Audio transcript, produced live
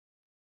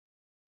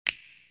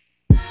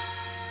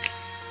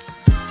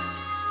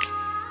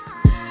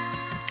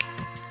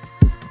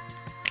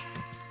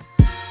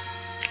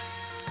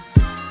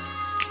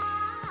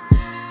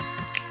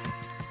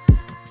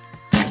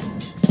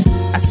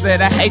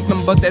said I hate them,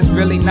 but that's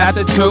really not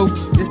the truth.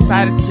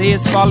 Decided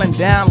tears falling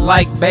down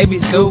like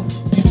babies do.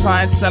 You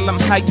try and tell them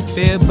how you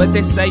feel, but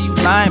they say you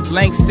lying.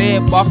 Blank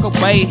stare, walk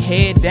away,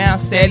 head down,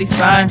 steady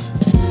sign.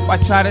 Why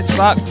try to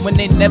talk when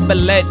they never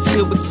let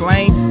you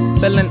explain?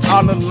 Feeling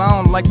all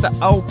alone like the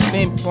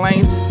open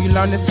plains. You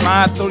learn to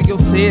smile through your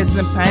tears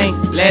and pain.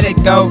 Let it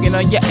go, you know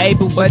you're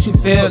able, but you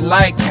feel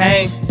like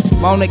pain.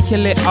 Wanna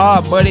kill it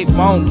all, but it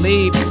won't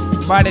leave.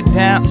 Write it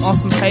down on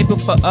some paper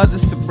for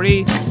others to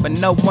read, but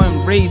no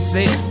one reads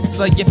it,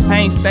 so your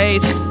pain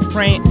stays.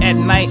 Praying at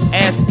night,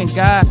 asking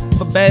God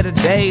for better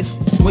days.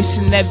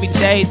 Wishing every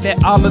day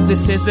that all of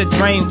this is a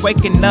dream.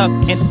 Waking up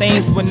and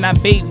things will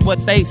not be what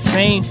they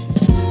seem.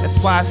 That's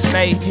why I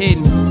stay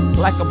hidden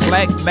like a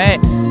black bat,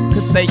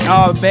 cause they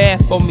all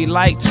bad for me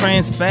like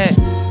trans fat.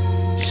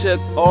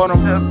 Shook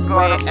Autumn,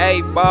 playing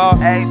A-ball,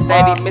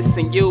 steady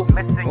missing you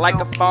like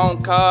a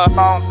phone call.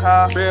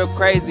 Real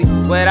crazy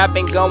what I've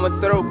been going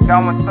through.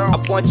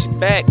 I want you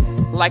back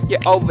like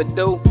you're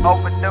overdue.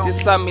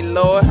 Just help me,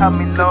 Lord,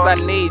 cause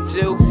I need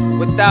you.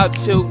 Without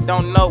you,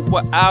 don't know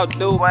what I'll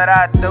do.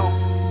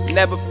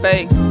 Never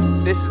fake,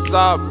 this is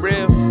all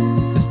real.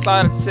 Just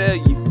thought I'd tell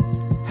you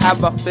how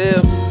I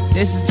feel.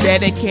 This is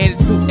dedicated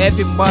to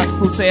everyone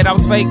who said I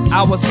was fake.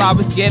 I was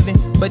always giving,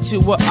 but you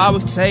will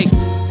always take.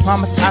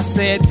 Promise I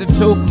said the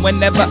truth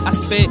whenever I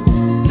spit.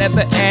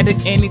 Never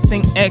added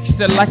anything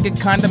extra like a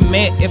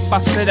condiment. If I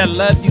said I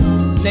love you,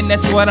 then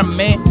that's what I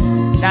meant.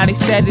 Now they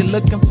steady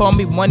looking for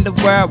me, wonder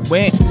where I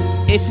went.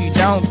 If you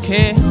don't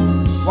care,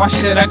 why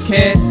should I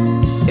care?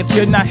 If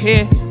you're not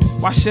here,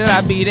 why should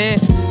I be there?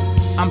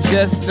 I'm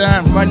just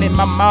done running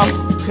my mouth,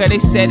 cause they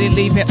steady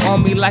leaving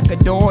on me like a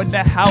door in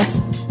the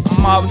house.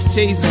 I'm always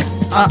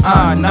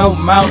cheesing, no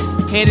mouse.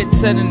 Headed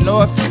to the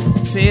north,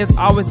 tears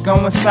always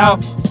going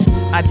south.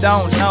 I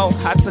don't know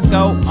how to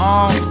go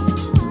on,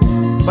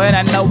 but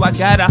I know I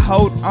gotta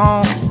hold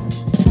on.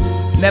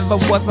 Never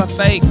was I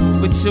fake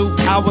with you,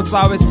 I was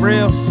always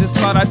real. Just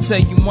thought I'd tell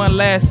you one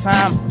last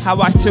time how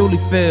I truly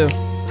feel.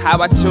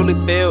 How I truly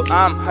feel,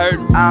 I'm hurt.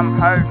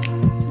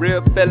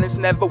 Real feelings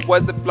never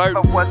was a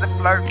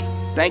flirt.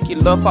 Thank you,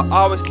 Lord, for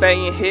always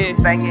staying here.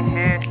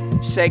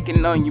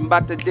 Shaking on you,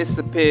 about to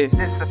disappear.